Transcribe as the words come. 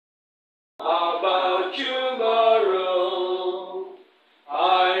About tomorrow,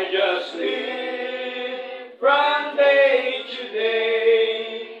 I just live from day to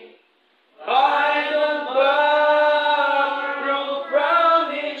day. I don't borrow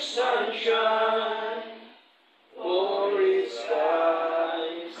from its sunshine, for its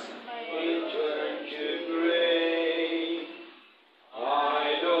skies it turn to gray.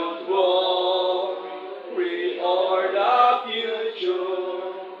 I don't worry o'er the future,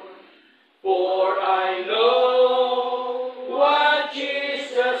 for I know what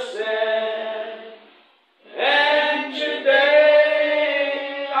Jesus said, and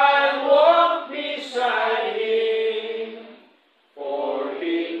today I walk beside Him, for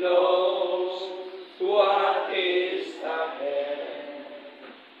He knows what is ahead.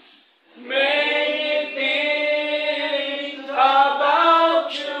 Many things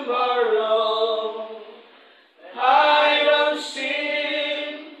about tomorrow I don't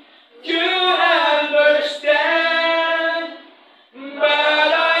seem to understand, but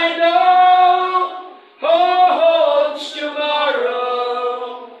I know who holds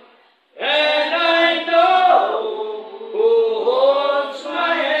tomorrow, and I know who holds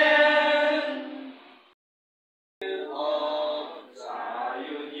my hand. Of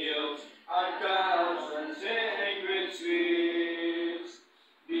Zion yields a thousand sacred sweets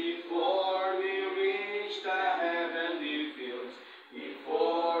before we reach the heavenly fields.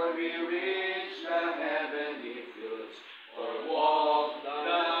 Before we reach the heavenly fields, or walk the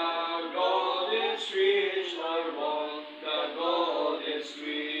golden streets, or walk the golden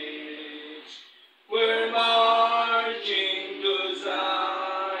streets. We're marching to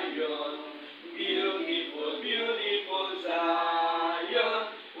Zion, beautiful, beautiful Zion.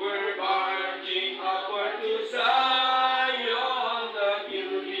 We're marching upward to Zion, the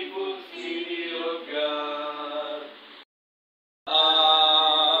beautiful city of God. I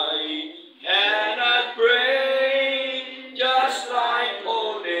cannot pray just like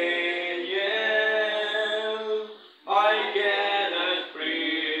old Daniel. I cannot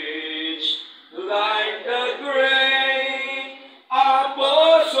preach like the great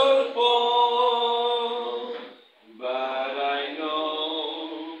Apostle Paul. But I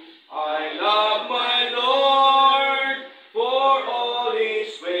know I love my Lord for all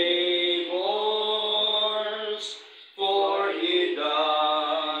His favors, for He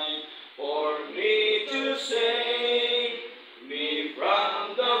died for me to save me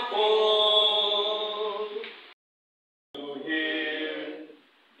from the fall. To hear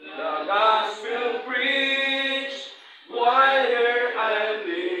the gospel preached while here I'm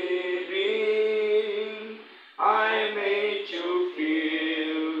living, I made you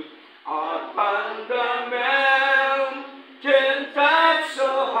feel upon the mountain top so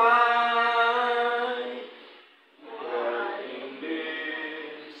high. But in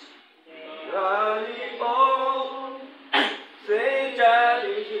this valley of Satan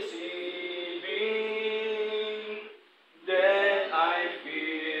is deceiving, then I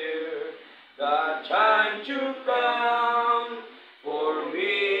fear the time to come for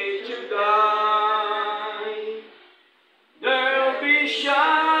me to die. There'll be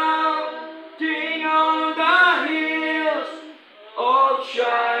shouting on the hills of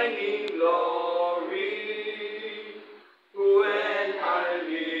shining glory when I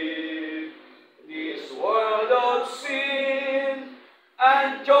leave this world of sin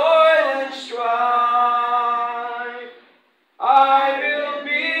and toil and strife. I will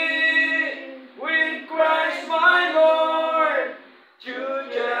be with Christ my Lord to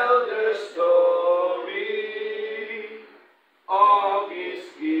tell the story of His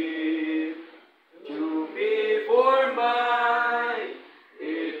gift to me for my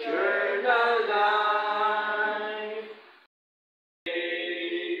eternal life.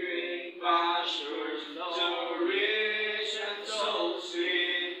 Green pastures, so rich and so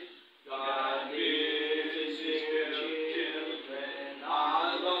sweet, God lives His children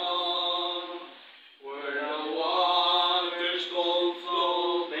alone, where the waters cold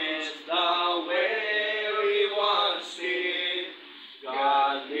flow makes the weary ones sleep.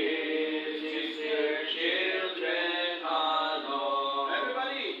 God lives His dear children alone.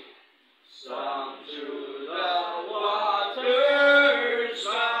 Everybody! Some through the water,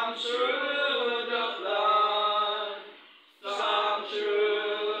 some through the flood,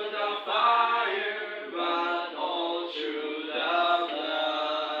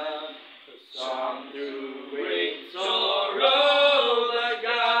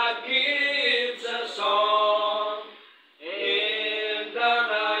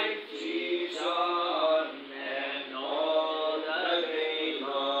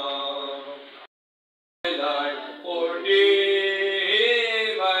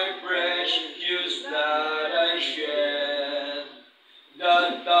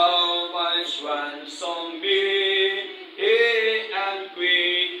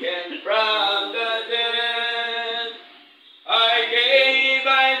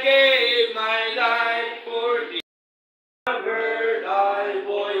 I gave my life for thee. I heard thy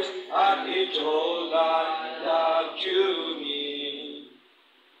voice, and it told thy love to me.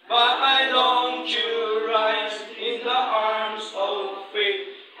 But I long to rise in the arms of faith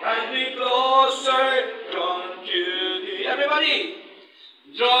and be closer drawn to thee. Everybody,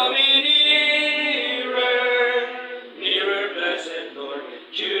 draw me nearer, nearer, blessed Lord,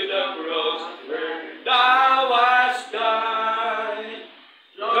 to the cross where thou wast died.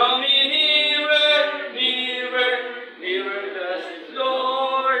 Draw me nearer, nearer, nearer, blessed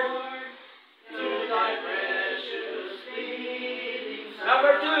Lord, to thy precious bleeding side.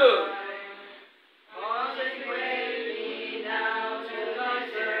 Number 2. Consecrate me now to thy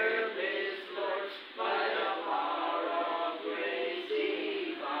service, Lord, by the power of grace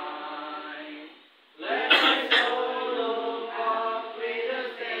divine. Let my soul look up with a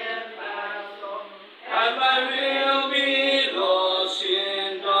steadfast soul, and my will